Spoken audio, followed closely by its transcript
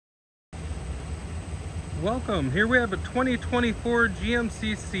welcome. Here we have a 2024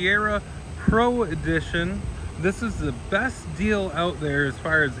 GMC Sierra Pro Edition. This is the best deal out there as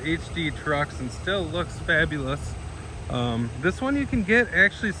far as HD trucks and still looks fabulous. This one you can get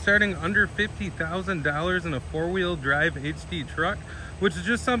actually starting under $50,000 in a four-wheel drive HD truck, which is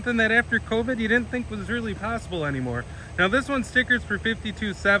just something that after COVID you didn't think was really possible anymore. Now this one stickers for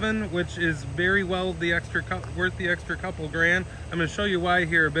 $52,700, which is very well worth the extra couple grand. I'm going to show you why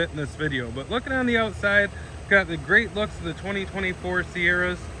here a bit in this video. But looking on the outside, got the great looks of the 2024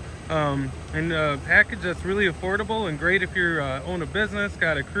 Sierras. And a package that's really affordable and great if you own a business,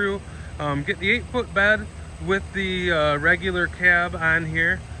 got a crew. Get the 8-foot bed with the regular cab on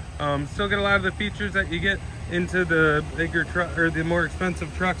here. Still get a lot of the features that you get into the bigger truck or the more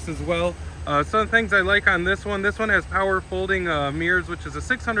expensive trucks as well. Some things I like on this one has power folding mirrors, which is a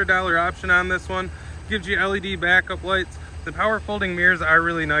 $600 option on this one. Gives you LED backup lights. The power folding mirrors are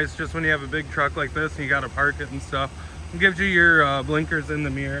really nice just when you have a big truck like this and you got to park it and stuff. It gives you your blinkers in the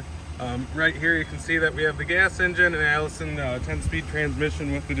mirror. Right here you can see that we have the gas engine and Allison 10-speed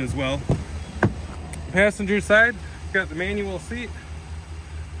transmission with it as well. Passenger side, got the manual seat,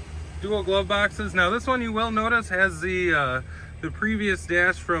 dual glove boxes. Now this one you will notice has the previous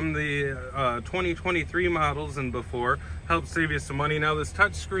dash from the 2023 models and before. Helps save you some money. Now this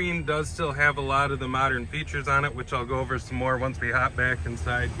touchscreen does still have a lot of the modern features on it, which I'll go over some more once we hop back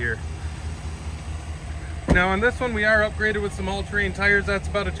inside here. Now on this one we are upgraded with some all-terrain tires. That's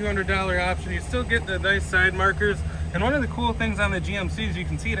about a $200 option. You still get the nice side markers. And one of the cool things on the GMC is you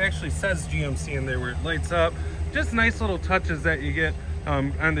can see it actually says GMC in there where it lights up. Just nice little touches that you get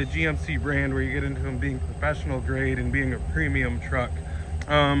on the GMC brand where you get into them being professional grade and being a premium truck.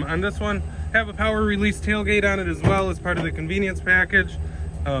 On this one, have a power release tailgate on it as well as part of the convenience package.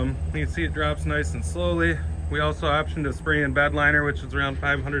 You can see it drops nice and slowly. We also optioned a spray and bed liner, which is around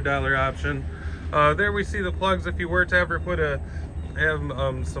 $500 option. There we see the plugs if you were to ever put a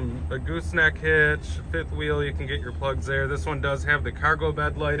gooseneck hitch, fifth wheel, you can get your plugs there. This one does have the cargo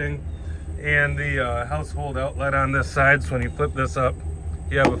bed lighting and the household outlet on this side, so when you flip this up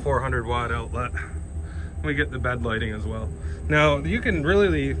you have a 400 watt outlet. We get the bed lighting as well. Now you can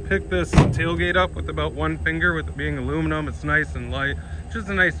really pick this tailgate up with about one finger with it being aluminum. It's nice and light, just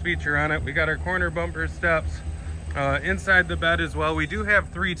a nice feature on it. We got our corner bumper steps inside the bed as well. We do have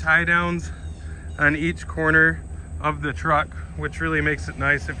 3 tie downs on each corner of the truck, which really makes it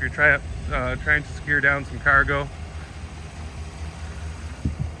nice if you're trying to secure down some cargo.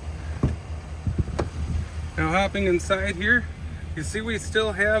 Now hopping inside here, you see we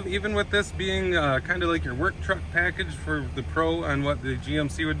still have, even with this being kind of like your work truck package for the Pro on what the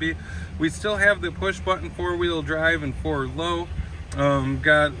GMC would be, we still have the push button 4-wheel drive and 4-low.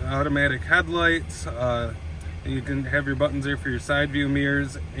 Got automatic headlights. You can have your buttons there for your side view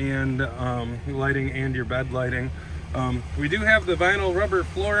mirrors and lighting and your bed lighting. We do have the vinyl rubber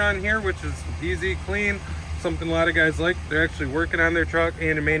floor on here, which is easy, clean, something a lot of guys like. They're actually working on their truck,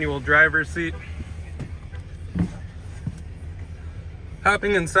 and a manual driver's seat.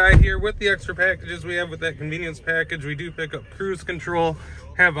 Hopping inside here with the extra packages we have with that convenience package, we do pick up cruise control,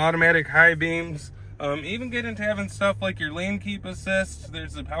 have automatic high beams, even get into having stuff like your lane keep assist.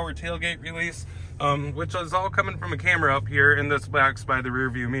 There's the power tailgate release, which is all coming from a camera up here in this box by the rear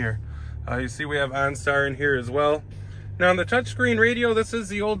view mirror. You see we have OnStar in here as well. Now on the touchscreen radio, this is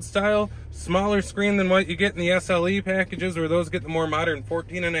the old style, smaller screen than what you get in the SLE packages, where those get the more modern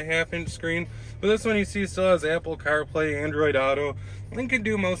 14.5-inch screen. But this one you see still has Apple CarPlay, Android Auto, and can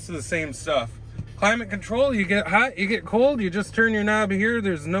do most of the same stuff. Climate control, you get hot, you get cold, you just turn your knob here.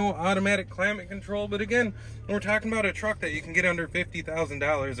 There's no automatic climate control, but again, we're talking about a truck that you can get under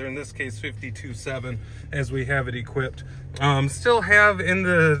 $50,000, or in this case $52,700, as we have it equipped. Still have in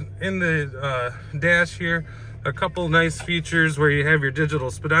the dash here a couple nice features where you have your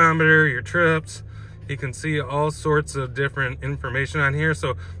digital speedometer, your trips. You can see all sorts of different information on here.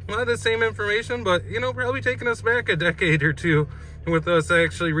 So a lot of the same information, but you know, probably taking us back a decade or two with us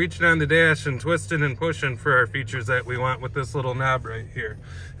actually reaching on the dash and twisting and pushing for our features that we want with this little knob right here,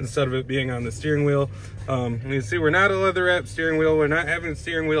 instead of it being on the steering wheel. You see we're not a leather wrap steering wheel. We're not having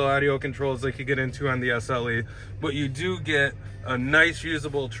steering wheel audio controls like you get into on the SLE, but you do get a nice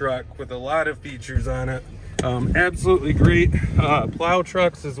usable truck with a lot of features on it. Absolutely great plow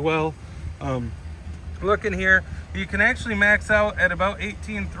trucks as well. Looking here, you can actually max out at about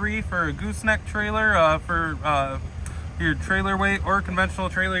 18.3 for a gooseneck trailer for your trailer weight, or conventional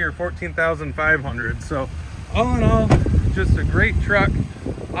trailer, you're 14,500. So all in all, just a great truck,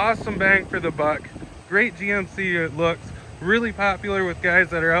 awesome bang for the buck, great GMC it looks, really popular with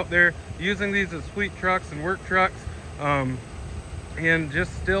guys that are out there using these as fleet trucks and work trucks, and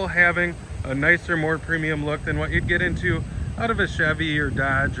just still having a nicer, more premium look than what you'd get into out of a Chevy or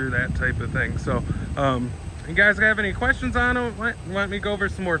Dodge or that type of thing. So you guys have any questions on them, want me to go over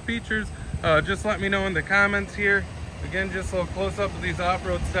some more features, just let me know in the comments here. Again, just a little close up of these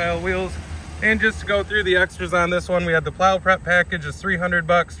off-road style wheels. And just to go through the extras on this one, we had the plow prep package is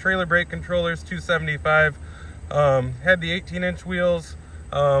 $300, trailer brake controllers $275, had the 18-inch wheels,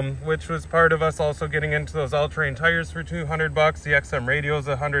 which was part of us also getting into those all-terrain tires for $200. The XM radio is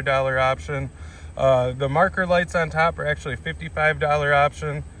a $100 option. The marker lights on top are actually a $55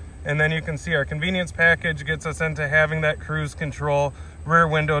 option. And then you can see our convenience package gets us into having that cruise control, rear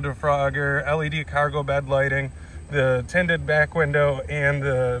window defogger, LED cargo bed lighting, the tinted back window, and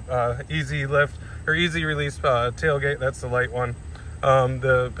the easy lift or easy release tailgate. That's the light one.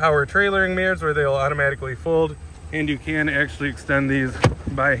 The power trailering mirrors where they'll automatically fold, and you can actually extend these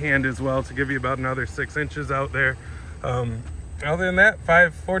by hand as well to give you about another 6 inches out there. Other than that,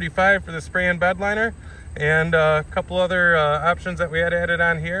 $545 for the spray and bed liner, and a couple other options that we had added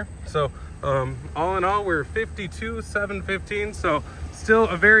on here. So all in all, we're $52,715, so still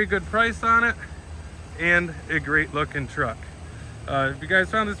a very good price on it and a great looking truck. If you guys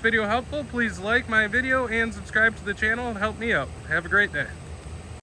found this video helpful, please like my video and subscribe to the channel and help me out. Have a great day.